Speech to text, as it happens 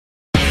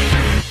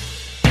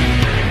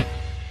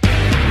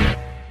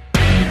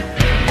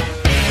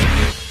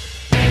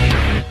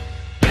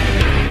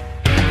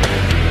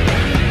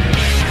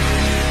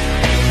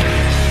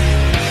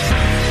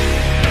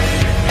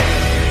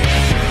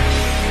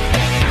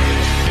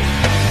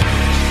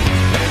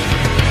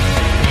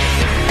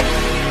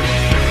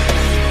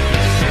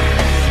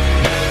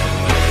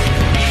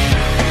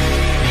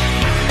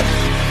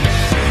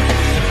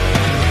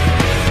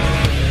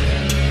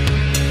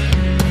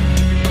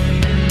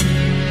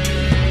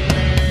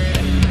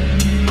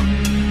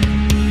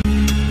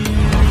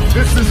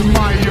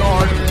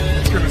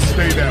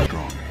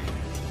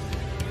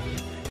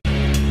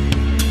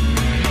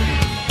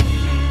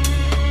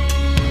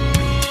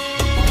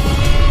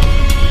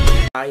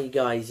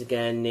guys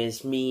again,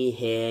 it's me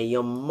here,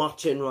 your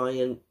Martin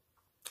Ryan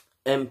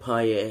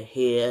Empire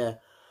here.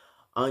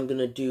 I'm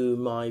gonna do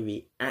my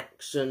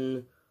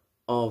reaction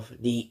of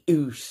the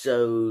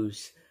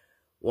Usos,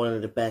 one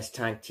of the best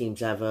tag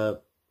teams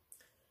ever.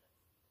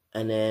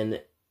 And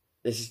then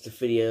this is the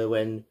video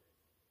when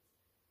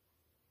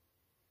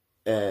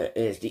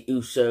it's the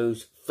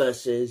Usos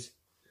versus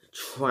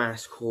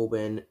Trash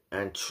Corbin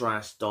and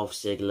Trash Dolph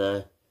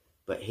Ziggler.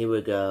 But here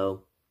we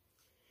go.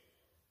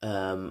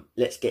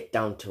 Let's get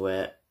down to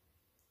it.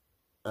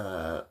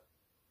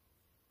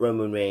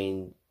 Roman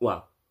Reigns.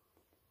 Well,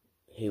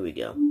 here we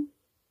go.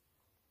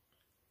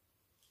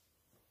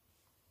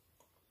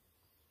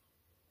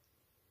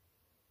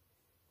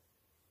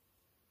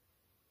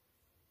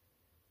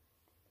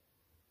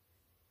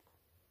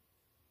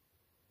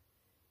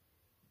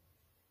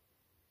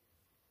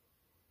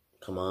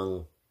 Come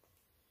on.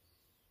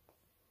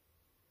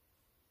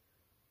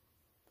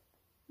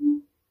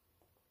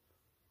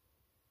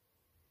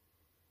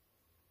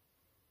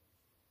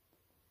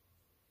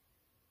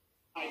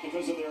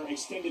 Because of their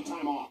extended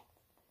time off.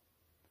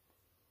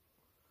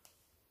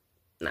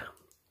 Now.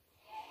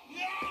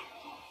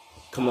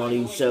 Come on,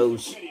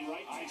 Usos.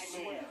 I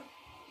swear.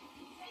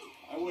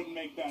 I wouldn't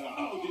make that up.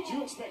 Oh, did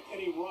you expect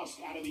any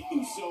rust out of the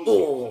Usos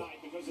tonight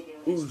because of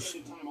their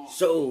extended time off?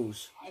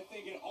 Usos. I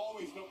think it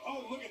always goes.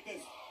 Oh, look at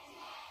this.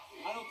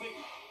 I don't think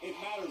it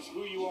matters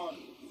who you are.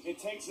 It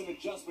takes an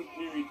adjustment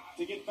period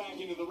to get back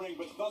into the ring.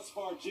 But thus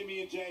far,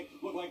 Jimmy and Jay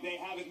look like they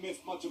haven't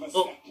missed much of a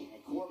step.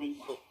 And Corbin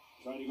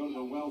trying to go to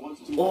the well once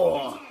too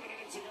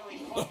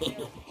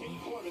King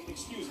Corbin,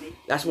 excuse me.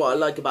 That's what I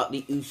like about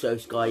the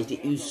Usos, guys. The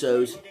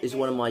Usos is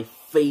one of my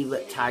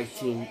favourite tag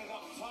teams.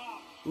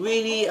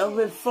 Really, a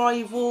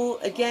revival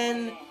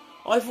again?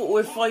 I thought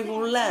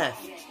revival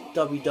left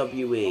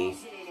WWE.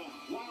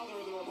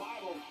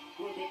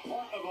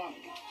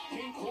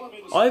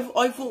 I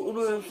thought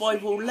the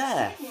revival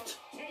left.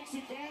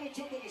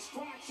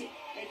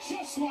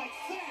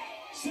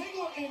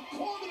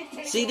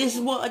 See, this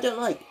is what I don't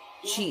like.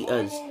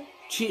 Cheaters.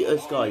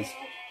 Cheaters, guys.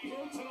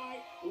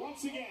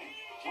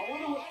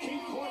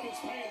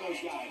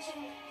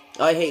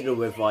 I hate the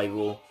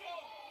revival.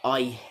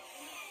 I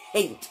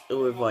hate the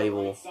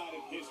revival.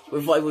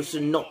 Revival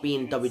should not be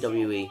in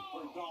WWE.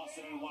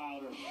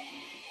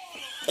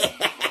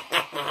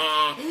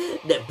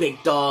 The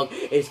big dog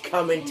is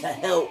coming to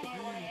help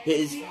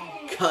his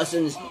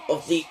cousins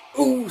of the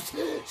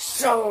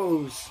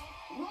Usos.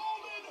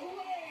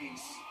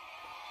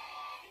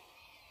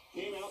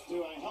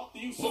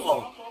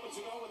 Oh.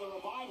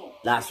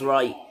 That's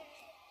right.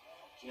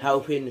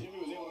 Helping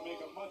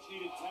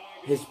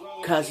his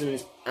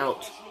cousins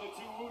out.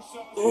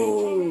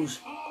 Ooh.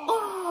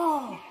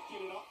 Oh.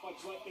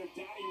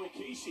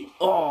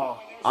 Oh.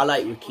 I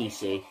like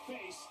Rikishi.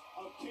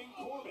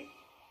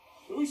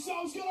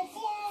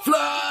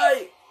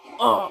 Fly!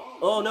 Oh.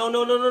 Oh, no,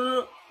 no, no, no,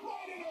 no.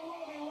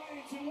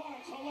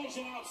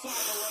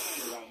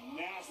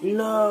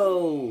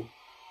 No.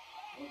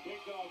 Big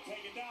dog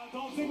taking down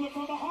Dolph Ziggler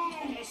from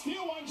behind. A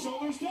steal one,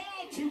 shoulders down.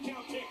 2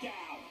 count kick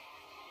out.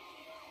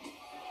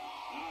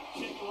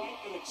 Kick right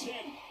to the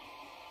chin.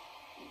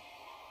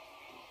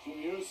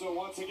 Jimmy Uso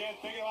once again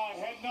thinking about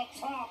heading up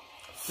top.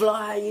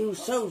 Fly,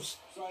 Usos.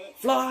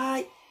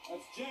 Fly.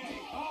 That's Jay.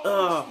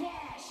 Oh.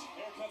 Splash.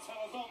 Haircuts had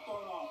his own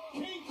thrown off.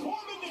 King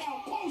Corbin now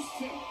posts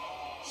him.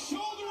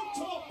 Shoulder him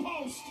to a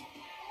post.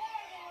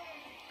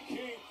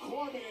 King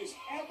Corbin is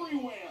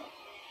everywhere.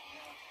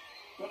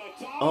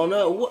 Oh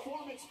no, what?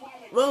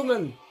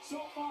 Roman!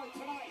 So far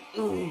tonight,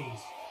 driven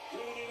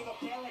into the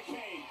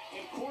barricade,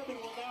 and Corbin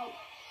will now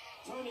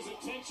turn his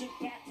attention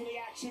back to the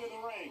action in the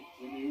ring.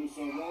 Jimmy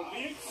Uso rolled the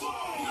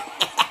inside.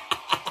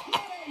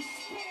 What a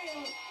spear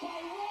by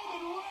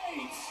Roman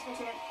Reigns. That's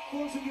going to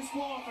force a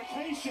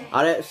disqualification. I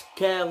don't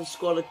care if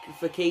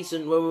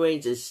disqualification. Roman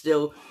Reigns has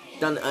still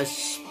done a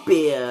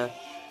spear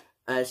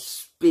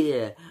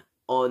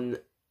on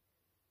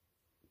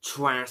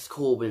Trash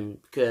Corbin,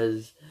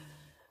 because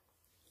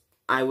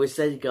I would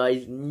say,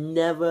 guys,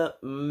 never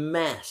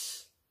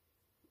mess.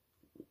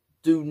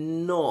 Do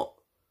not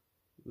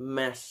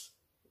mess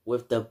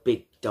with the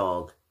big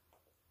dog.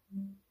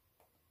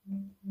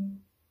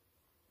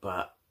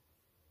 But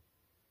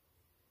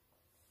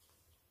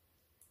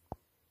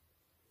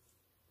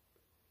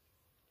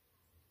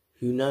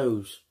who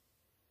knows?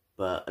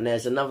 And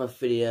there's another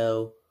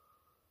video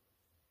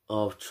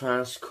of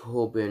Trash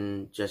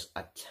Corbin just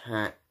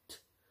attacked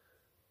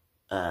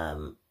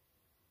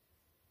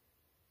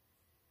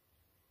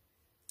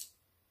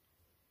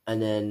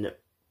and then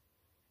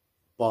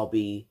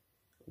Bobby,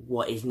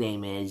 what his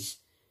name is,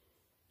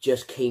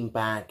 just came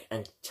back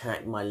and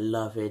attacked my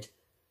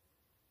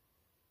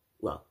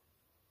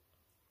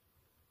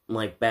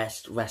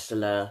best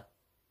wrestler,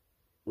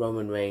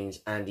 Roman Reigns,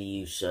 and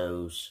the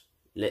Usos.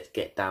 Let's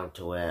get down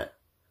to it.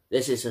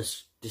 This is a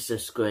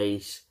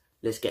disgrace.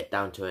 Let's get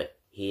down to it.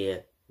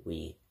 Here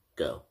we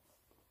go.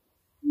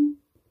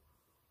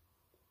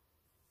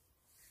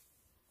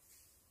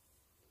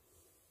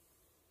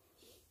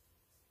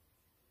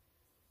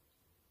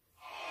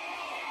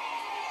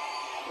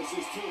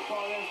 This is too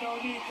far. There's no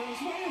need for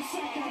this. Wait a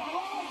second.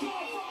 Oh,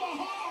 God, from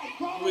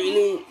behind.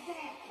 Really?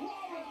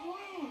 Robert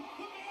Roode,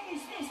 the man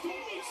who's missed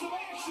weeks of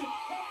action.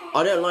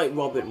 I don't like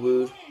Robert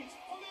Roode.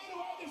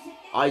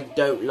 I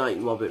don't like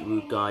Robert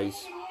Roode,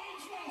 guys.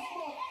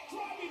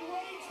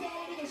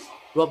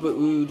 Robert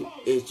Roode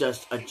is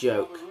just a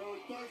joke.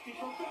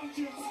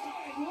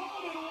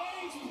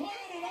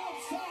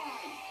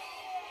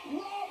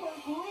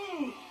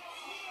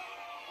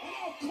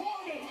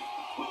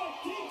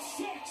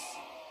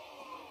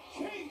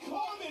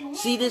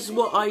 See, this is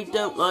what I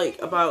don't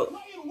like about...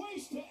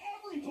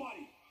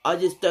 I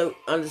just don't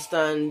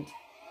understand.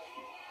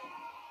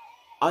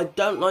 I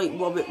don't like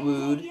Robert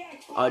Roode.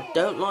 I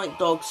don't like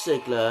Dolph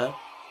Ziggler.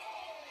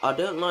 I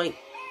don't like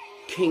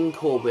King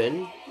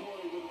Corbin.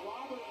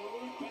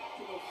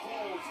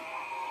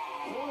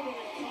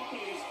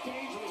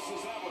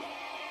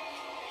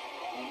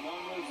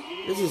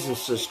 This is a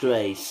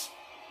disgrace.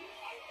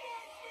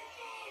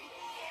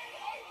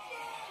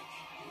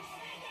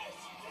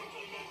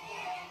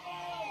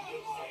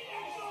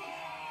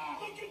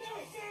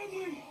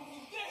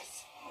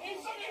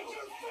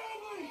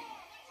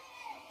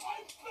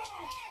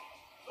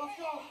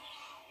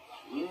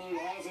 Roode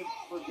hasn't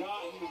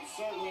forgotten and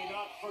certainly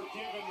not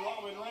forgiven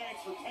Roman Reigns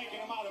for taking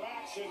him out of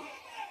action.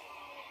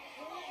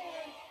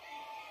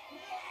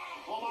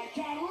 Oh my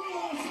God,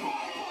 Roode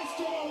has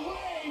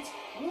Reigns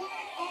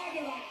right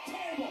onto the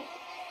table.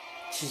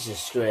 This is a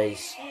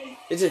disgrace.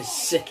 This is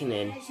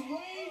sickening.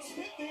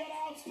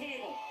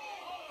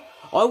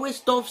 I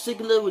wish Dolph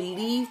Ziggler would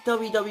leave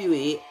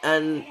WWE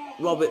and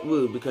Robert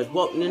Roode, because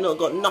what, they've not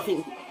got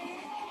nothing.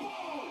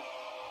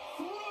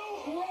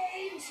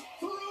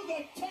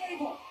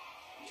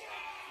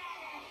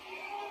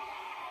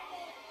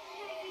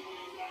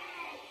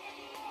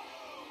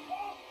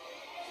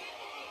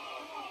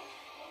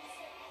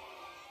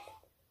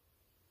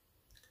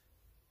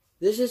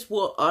 This is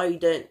what I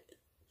don't.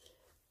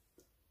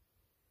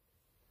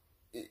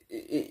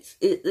 This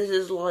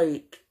is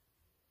like,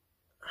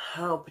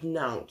 how to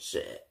pronounce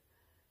it.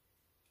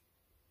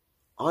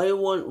 I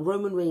want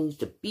Roman Reigns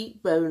to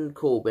beat Baron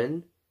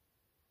Corbin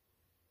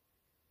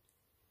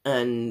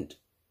and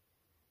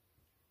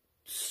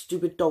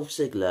stupid Dolph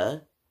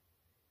Ziggler.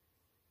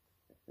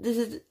 This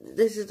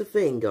is the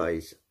thing,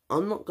 guys.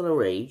 I'm not gonna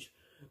rage,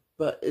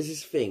 but this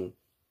is the thing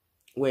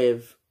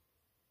with.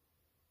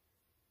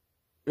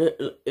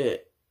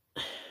 They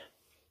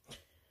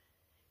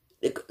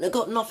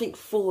got nothing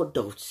for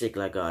Dolph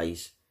Ziggler,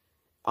 guys.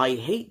 I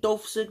hate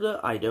Dolph Ziggler.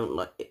 I don't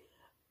like it.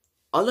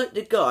 I like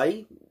the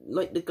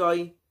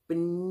guy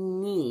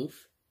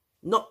beneath.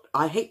 Not,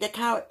 I hate the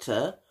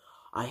character.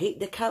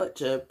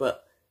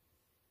 But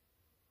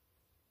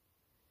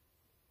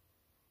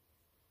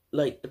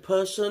like the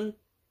person,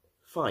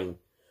 fine.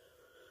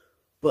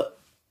 But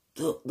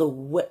the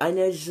way, I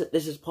know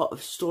this is part of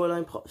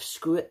storyline, part of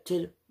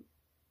scripted.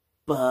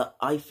 But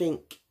I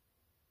think,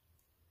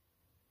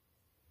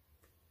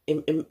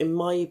 in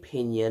my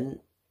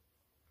opinion,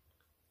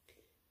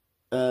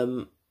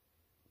 I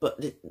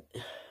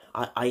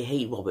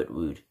hate Robert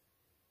Roode.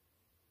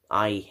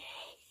 I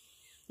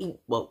hate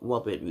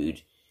Robert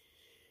Roode.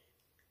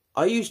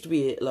 I used to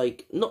be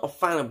like not a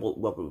fan of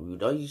Robert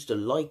Roode. I used to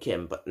like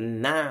him, but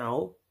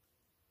now,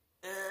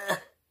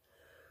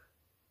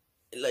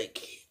 like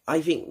I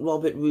think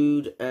Robert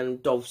Roode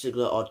and Dolph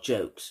Ziggler are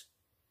jokes.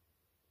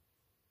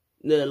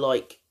 They're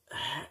like,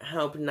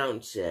 how to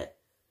pronounce it?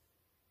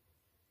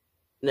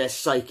 They're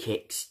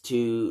psychics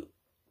to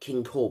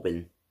King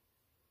Corbin.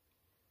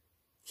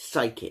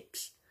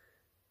 Psychics.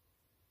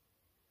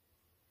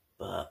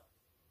 But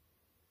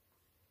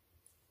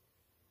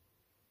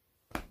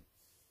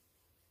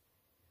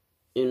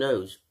who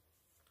knows?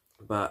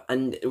 But,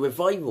 and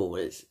Revival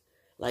is,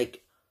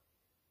 like,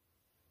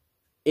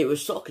 it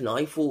was shocking.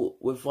 I thought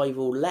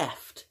Revival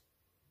left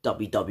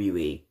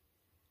WWE.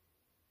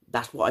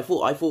 That's what I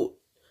thought. I thought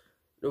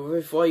the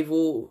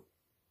Revival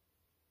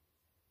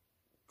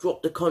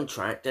dropped the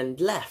contract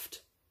and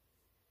left.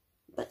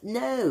 But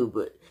no,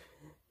 but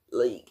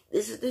like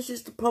this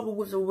is the problem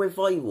with the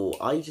Revival.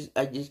 I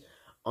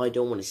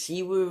don't want to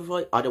see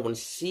Revival. I don't want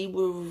to see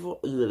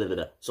Revival.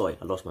 Sorry,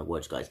 I lost my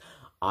words, guys.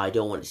 I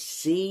don't want to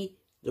see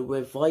the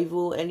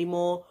Revival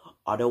anymore.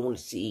 I don't want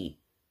to see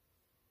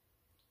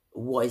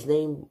what his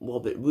name,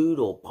 Robert Roode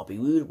or Bobby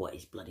Roode, what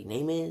his bloody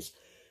name is.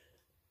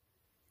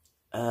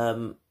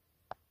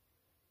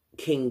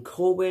 King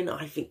Corbin,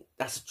 I think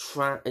that's a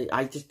trap.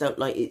 I just don't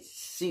like it.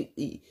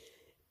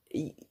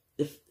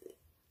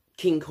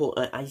 King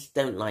Corbin, I just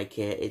don't like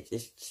it.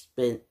 It's just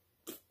been.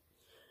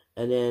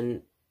 And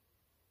then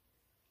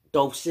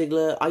Dolph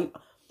Ziggler.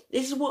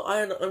 This is what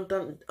I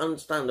don't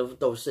understand of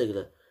Dolph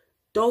Ziggler.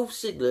 Dolph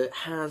Ziggler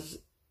has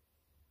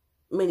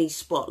many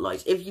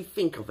spotlights. If you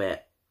think of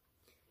it,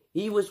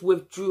 he was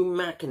with Drew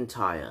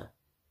McIntyre,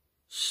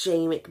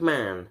 Shane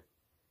McMahon,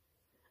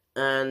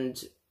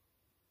 and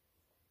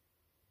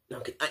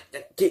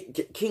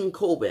King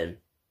Corbin.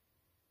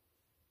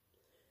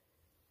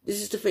 This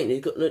is the thing.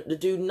 They've got to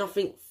do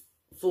nothing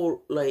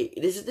for like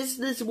this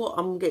is what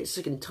I'm getting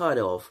sick and tired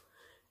of.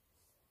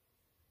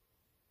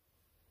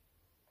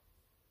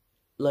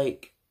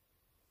 like,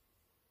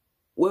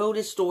 will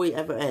this story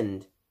ever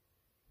end?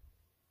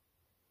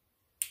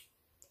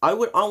 I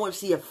want to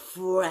see a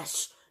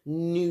fresh,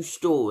 new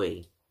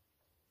story.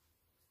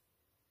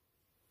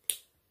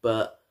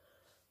 But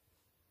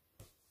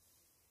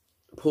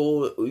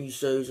Paul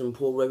Usos and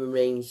Paul Roman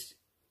Reigns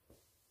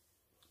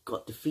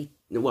got defeated.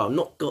 Well,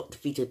 not got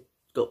defeated,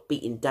 got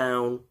beaten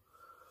down.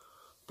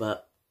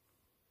 But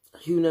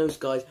who knows,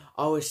 guys?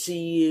 I will see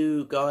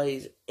you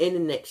guys in the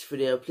next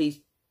video.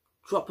 Please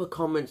drop a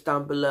comment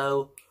down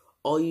below.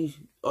 Are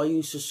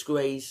you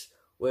subscribed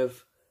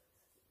with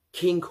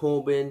King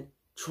Corbin,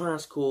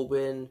 Trans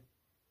Corbin,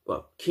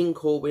 well, King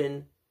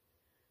Corbin,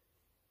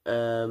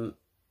 Dolph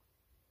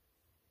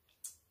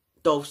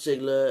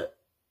Ziggler,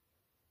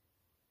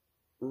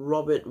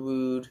 Robert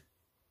Roode,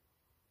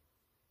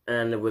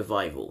 and the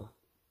Revival.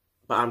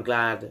 But I'm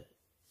glad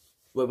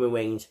Roman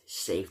Reigns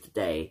saved the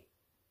day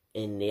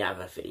in the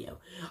other video.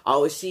 I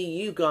will see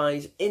you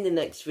guys in the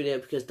next video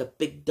because the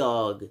big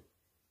dog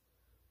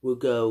will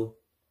go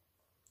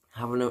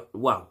having a,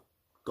 well,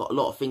 got a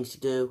lot of things to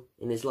do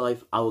in his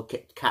life. I will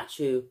catch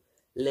you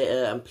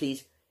later, and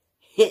please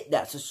hit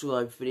that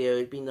subscribe video.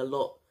 It's been a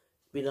lot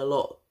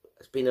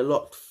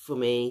for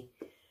me.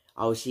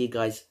 I will see you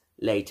guys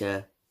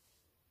later.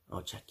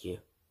 I'll check you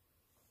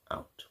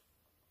out.